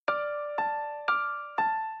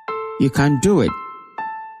You can do it.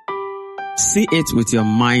 See it with your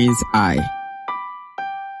mind's eye.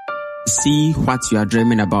 See what you are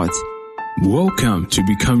dreaming about. Welcome to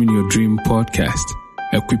Becoming Your Dream podcast,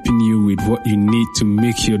 equipping you with what you need to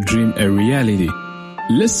make your dream a reality.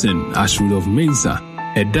 Listen as Rudolph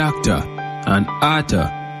Mensah, a doctor, an author,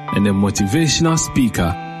 and a motivational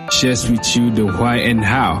speaker, shares with you the why and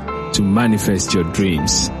how to manifest your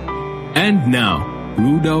dreams. And now,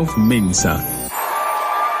 Rudolph Mensah.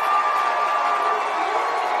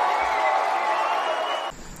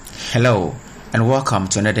 Hello, and welcome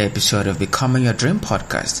to another episode of Becoming Your Dream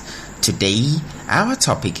podcast. Today, our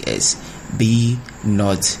topic is Be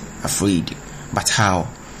Not Afraid. But how?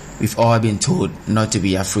 We've all been told not to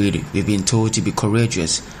be afraid. We've been told to be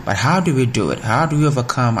courageous. But how do we do it? How do we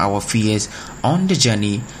overcome our fears on the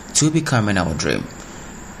journey to becoming our dream?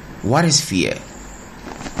 What is fear?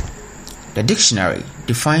 The dictionary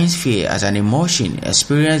defines fear as an emotion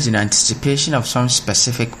experienced in anticipation of some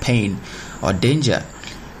specific pain or danger.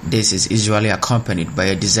 This is usually accompanied by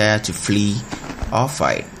a desire to flee or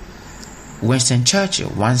fight. Winston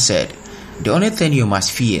Churchill once said, "The only thing you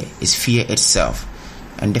must fear is fear itself."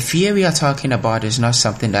 And the fear we are talking about is not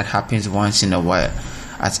something that happens once in a while.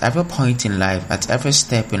 At every point in life, at every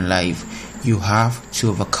step in life, you have to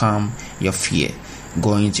overcome your fear.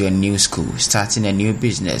 Going to a new school, starting a new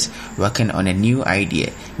business, working on a new idea,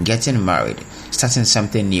 getting married, starting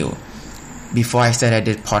something new. Before I started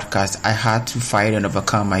this podcast, I had to fight and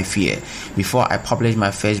overcome my fear. Before I published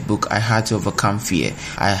my first book, I had to overcome fear.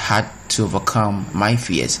 I had to overcome my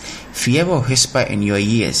fears. Fear will whisper in your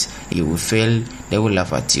ears. You will fail, they will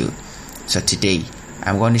laugh at you. So today,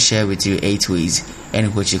 I'm going to share with you 8 ways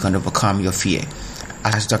in which you can overcome your fear.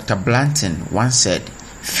 As Dr. Blanton once said,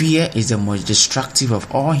 fear is the most destructive of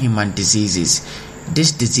all human diseases.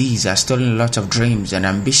 This disease has stolen a lot of dreams and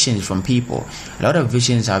ambitions from people. A lot of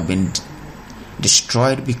visions have been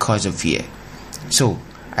destroyed because of fear. So,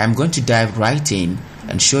 I'm going to dive right in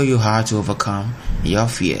and show you how to overcome your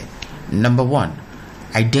fear. Number 1,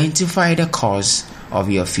 identify the cause of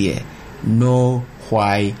your fear. Know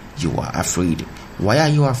why you are afraid. Why are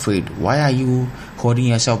you afraid? Why are you holding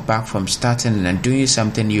yourself back from starting and doing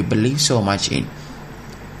something you believe so much in?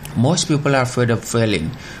 Most people are afraid of failing,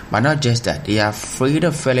 but not just that. They are afraid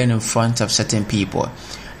of failing in front of certain people.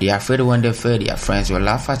 They are afraid when they fail, their friends will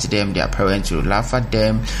laugh at them, their parents will laugh at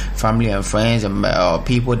them, family and friends and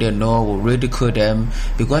people they know will ridicule them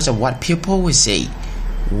because of what people will say.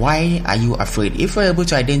 Why are you afraid? If you're able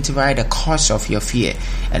to identify the cause of your fear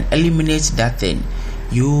and eliminate that thing,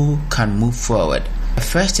 you can move forward. The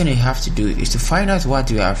first thing you have to do is to find out what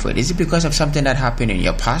you are afraid. Is it because of something that happened in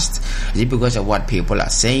your past? Is it because of what people are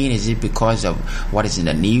saying? Is it because of what is in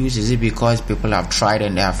the news? Is it because people have tried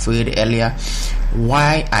and they're afraid earlier?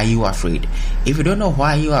 Why are you afraid? If you don't know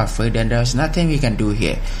why you are afraid, then there's nothing we can do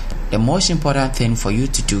here. The most important thing for you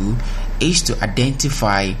to do is to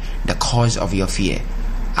identify the cause of your fear.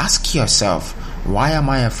 Ask yourself, why am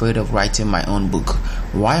I afraid of writing my own book?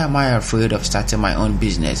 Why am I afraid of starting my own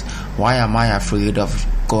business? Why am I afraid of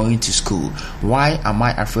going to school? Why am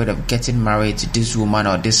I afraid of getting married to this woman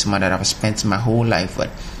or this man that I've spent my whole life with?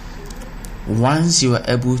 Once you are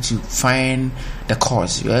able to find the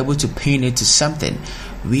cause, you're able to pin it to something,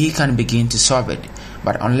 we can begin to solve it.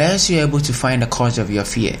 But unless you're able to find the cause of your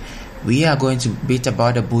fear, we are going to beat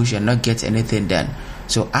about the bush and not get anything done.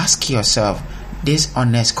 So ask yourself this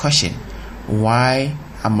honest question: why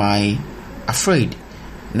am I afraid?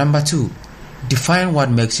 Number 2, define what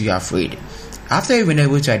makes you afraid. After you've been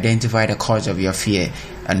able to identify the cause of your fear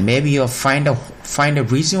and maybe you'll find a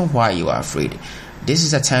reason why you are afraid, this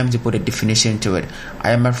is the time to put a definition to it.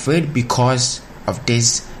 I am afraid because of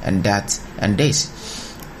this and that and this.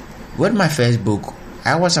 With my first book,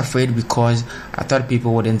 I was afraid because I thought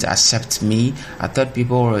people wouldn't accept me. I thought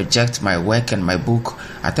people would reject my work and my book.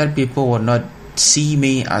 I thought people would not see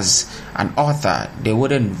me as an author. They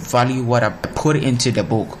wouldn't value what I put into the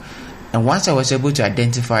book. And once I was able to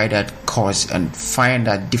identify that cause and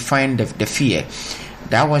define the fear,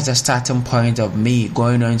 that was the starting point of me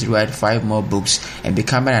going on to write 5 more books and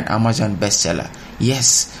becoming an Amazon bestseller.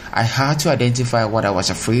 Yes, I had to identify what I was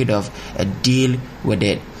afraid of and deal with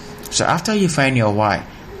it. So after you find your why,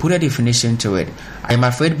 put a definition to it. I am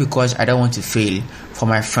afraid because I don't want to fail, for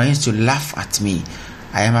my friends to laugh at me.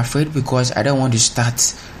 I am afraid because I don't want to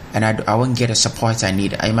start and I won't get the support I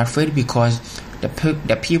need. I am afraid because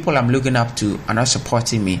the people I'm looking up to are not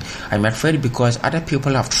supporting me. I'm afraid because other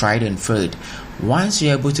people have tried and failed. Once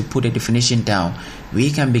you're able to put a definition down, we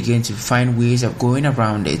can begin to find ways of going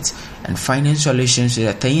around it and finding solutions to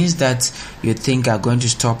the things that you think are going to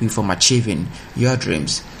stop you from achieving your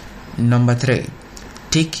dreams. Number 3,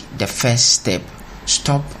 take the first step.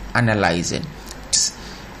 Stop analyzing.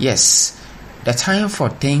 Yes, the time for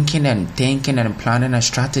thinking and planning and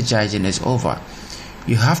strategizing is over.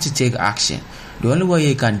 You have to take action. The only way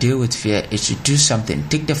you can deal with fear is to do something.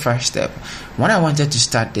 Take the first step. When I wanted to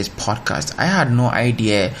start this podcast, I had no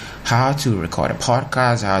idea how to record a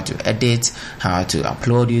podcast, how to edit, how to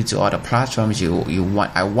upload it to other platforms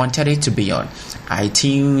I wanted it to be on.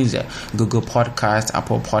 iTunes, Google Podcast,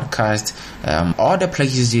 Apple Podcast, all the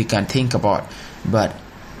places you can think about. But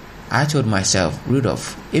I told myself,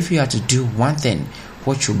 Rudolph, if you had to do one thing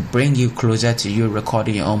which will bring you closer to you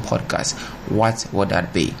recording your own podcast, what would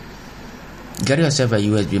that be? Get yourself a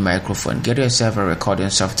USB microphone, get yourself a recording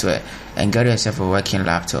software, and get yourself a working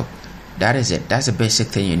laptop. That is it. That's the basic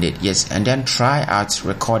thing you need. Yes, and then try out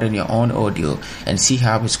recording your own audio and see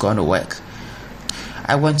how it's going to work.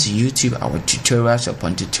 I went to YouTube, our tutorials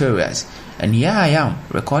upon tutorials, and here I am,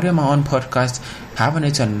 recording my own podcast, having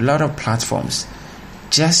it on a lot of platforms.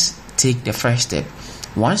 Just take the first step.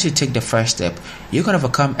 Once you take the first step, you can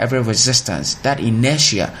overcome every resistance, that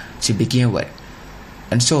inertia to begin with.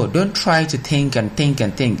 And so don't try to think.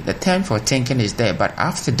 The time for thinking is there, but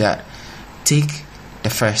after that, take the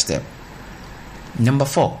first step. Number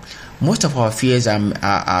 4, most of our fears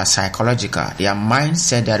are psychological. They are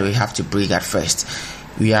mindset that we have to break at first.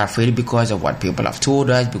 We are afraid because of what people have told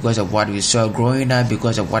us, because of what we saw growing up,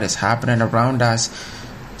 because of what is happening around us.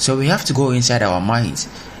 So we have to go inside our minds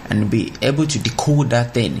and be able to decode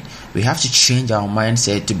that thing. We have to change our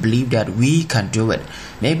mindset to believe that we can do it.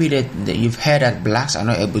 Maybe that you've heard that blacks are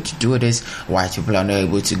not able to do this, white people are not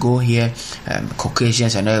able to go here,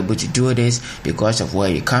 Caucasians are not able to do this because of where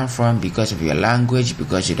you come from, because of your language,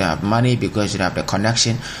 because you don't have money, because you don't have the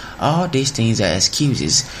connection. All these things are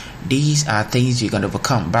excuses. These are things you can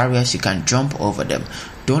overcome, barriers, you can jump over them.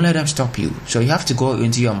 Don't let them stop you. So you have to go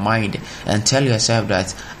into your mind and tell yourself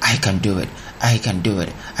that I can do it, I can do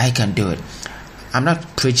it, I can do it. I'm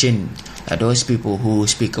not preaching those people who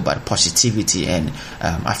speak about positivity and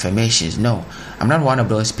affirmations. No, I'm not one of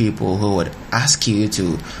those people who would ask you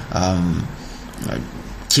to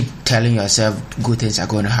keep telling yourself good things are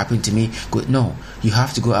going to happen to me. Good. No, you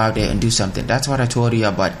have to go out there and do something. That's what I told you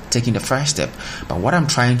about taking the first step. But what I'm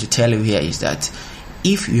trying to tell you here is that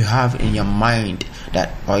if you have in your mind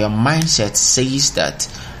that, or your mindset says that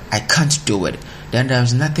I can't do it, then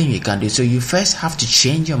there's nothing you can do. So you first have to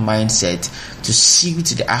change your mindset to suit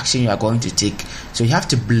the action you are going to take. So you have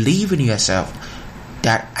to believe in yourself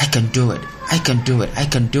that I can do it, I can do it, I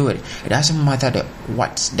can do it. It doesn't matter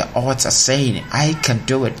what the odds are saying, I can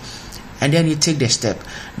do it. And then you take the step.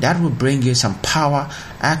 That will bring you some power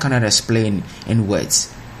I cannot explain in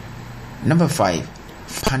words. Number 5,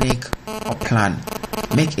 panic or plan.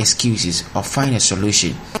 Make excuses or find a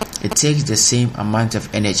solution. It takes the same amount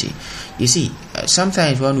of energy. You see,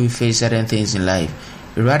 sometimes when we face certain things in life,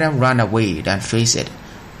 we rather run away than face it.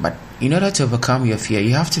 But in order to overcome your fear,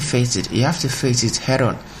 you have to face it. You have to face it head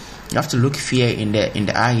on. You have to look fear in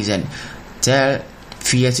the eyes and tell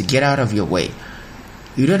fear to get out of your way.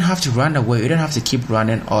 You don't have to run away. You don't have to keep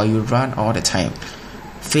running or you run all the time.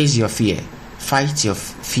 Face your fear. Fight your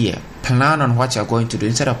fear. Plan on what you're going to do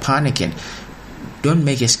instead of panicking. Don't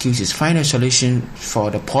make excuses. Find a solution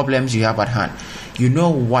for the problems you have at hand. You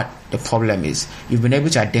know what the problem is. You've been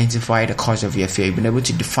able to identify the cause of your fear. You've been able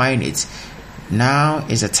to define it. Now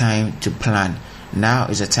is the time to plan. Now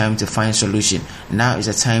is the time to find a solution. Now is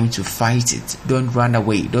the time to fight it. Don't run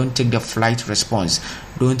away. Don't take the flight response.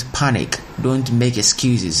 Don't panic. Don't make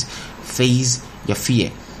excuses. Face your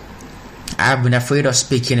fear. I've been afraid of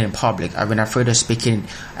speaking in public. I've been afraid of speaking.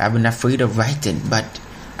 I've been afraid of writing. But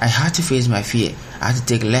I had to face my fear. I had to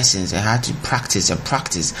take lessons. I had to practice and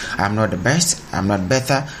practice. I'm not the best. I'm not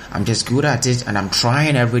better. I'm just good at it. And I'm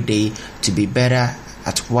trying every day to be better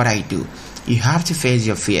at what I do. You have to face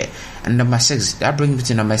your fear. And number 6, that brings me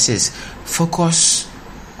to number 6. Focus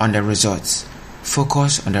on the results.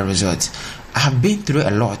 Focus on the results. I have been through a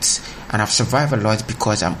lot and I've survived a lot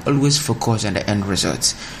because I'm always focused on the end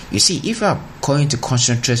results. You see, if you're going to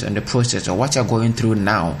concentrate on the process or what you're going through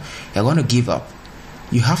now, you're going to give up.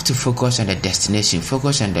 You have to focus on the destination,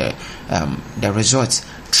 focus on the results.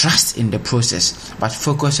 Trust in the process, but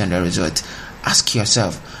focus on the results. Ask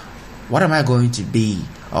yourself, what am I going to be?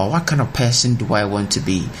 Or what kind of person do I want to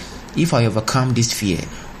be? If I overcome this fear,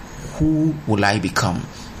 who will I become?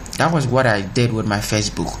 That was what I did with my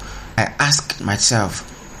first book. I asked myself,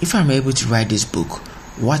 if I'm able to write this book,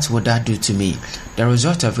 what would that do to me? The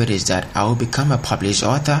result of it is that I will become a published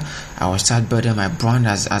author. I will start building my brand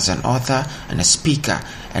as an author and a speaker.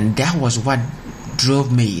 And that was what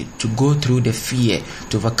drove me to go through the fear,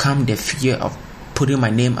 to overcome the fear of putting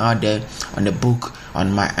my name out there on a book,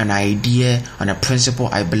 on an idea, on a principle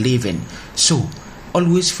I believe in. So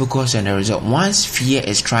always focus on the result. Once fear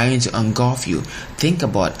is trying to engulf you, think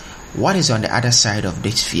about what is on the other side of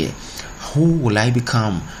this fear. Who will I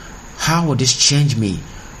become? How will this change me?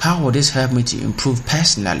 How will this help me to improve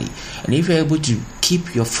personally? And if you're able to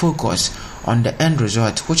keep your focus on the end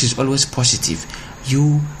result, which is always positive,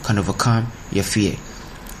 you can overcome your fear.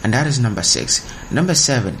 And that is number 6. Number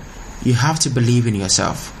 7, you have to believe in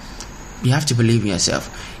yourself. You have to believe in yourself.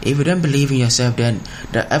 If you don't believe in yourself, then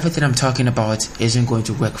everything I'm talking about isn't going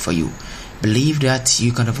to work for you. Believe that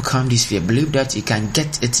you can overcome this fear. Believe that you can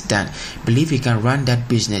get it done. Believe you can run that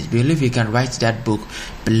business. Believe you can write that book.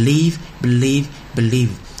 Believe.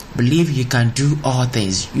 Believe you can do all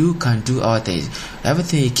things. You can do all things.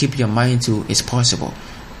 Everything you keep your mind to is possible.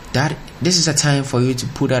 This is a time for you to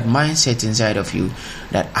put that mindset inside of you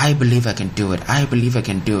that I believe I can do it. I believe I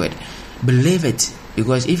can do it. Believe it,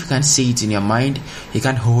 because if you can't see it in your mind, you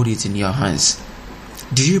can't hold it in your hands.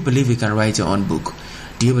 Do you believe you can write your own book?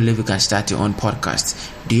 Do you believe you can start your own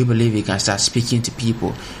podcast? Do you believe you can start speaking to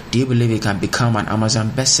people? Do you believe you can become an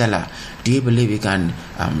Amazon bestseller? Do you believe you can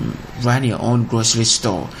run your own grocery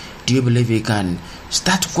store? Do you believe you can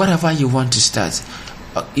start whatever you want to start?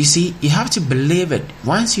 You see, you have to believe it.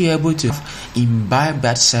 Once you're able to imbibe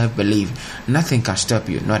that self-belief, nothing can stop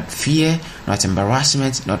you. Not fear, not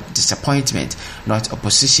embarrassment, not disappointment, not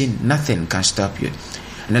opposition. Nothing can stop you.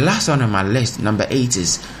 And the last one on my list, number 8,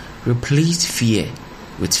 is replace fear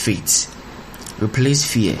with faith. Replace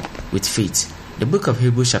fear with faith. The book of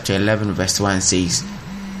Hebrews chapter 11 verse 1 says,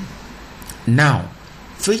 "Now,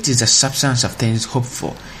 faith is the substance of things hoped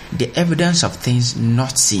for, the evidence of things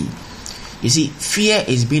not seen." You see, fear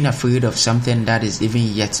is being afraid of something that is even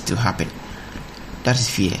yet to happen. That is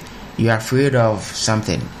fear. You are afraid of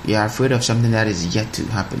something. You are afraid of something that is yet to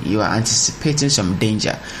happen. You are anticipating some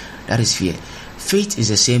danger. That is fear. Faith is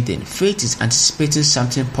the same thing. Faith is anticipating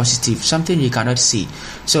something positive, something you cannot see.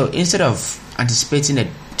 So instead of anticipating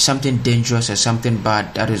something dangerous or something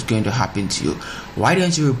bad that is going to happen to you, why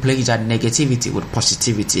don't you replace that negativity with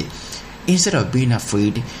positivity? Instead of being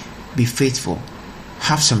afraid, be faithful.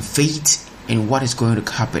 Have some faith in what is going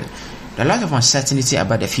to happen. There are a lot of uncertainty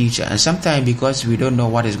about the future, and sometimes because we don't know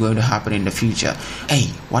what is going to happen in the future,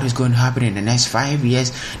 what is going to happen in the next 5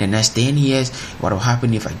 years, the next 10 years, what will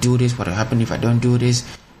happen if I do this, what will happen if I don't do this?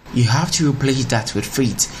 You have to replace that with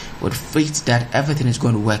faith that everything is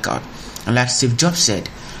going to work out. And like Steve Jobs said,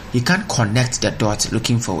 you can't connect the dots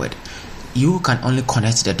looking forward. You can only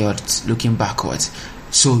connect the dots looking backwards.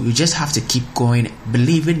 So you just have to keep going,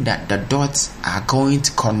 believing that the dots are going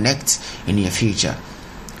to connect in your future.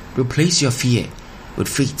 Replace your fear with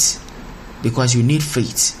faith, because you need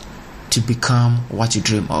faith to become what you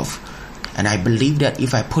dream of. And I believe that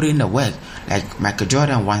if I put in the work, like Michael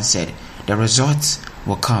Jordan once said, the results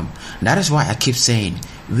will come. And that is why I keep saying,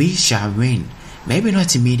 we shall win. Maybe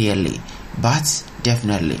not immediately, but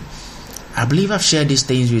definitely. I believe I've shared these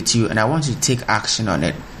things with you, and I want you to take action on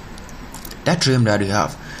it. That dream that you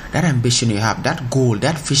have, that ambition you have, that goal,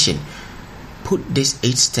 that vision, put these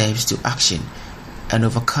 8 steps to action and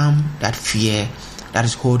overcome that fear that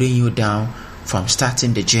is holding you down from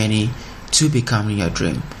starting the journey to becoming your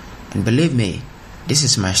dream. And believe me, this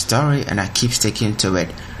is my story, and I keep sticking to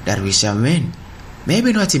it, that we shall win.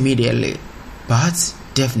 Maybe not immediately, but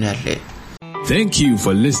definitely. Thank you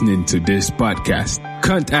for listening to this podcast.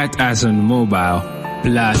 Contact us on mobile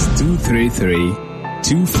 +233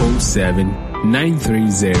 247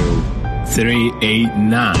 930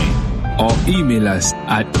 389 or email us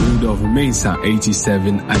at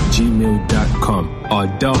rudolphmensah87@gmail.com or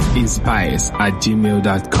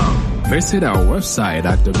dolphinspires@gmail.com. Visit our website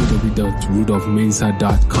at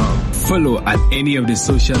www.rudolphmensah.com. Follow at any of the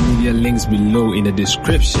social media links below in the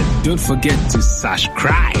description. Don't forget to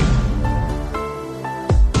subscribe.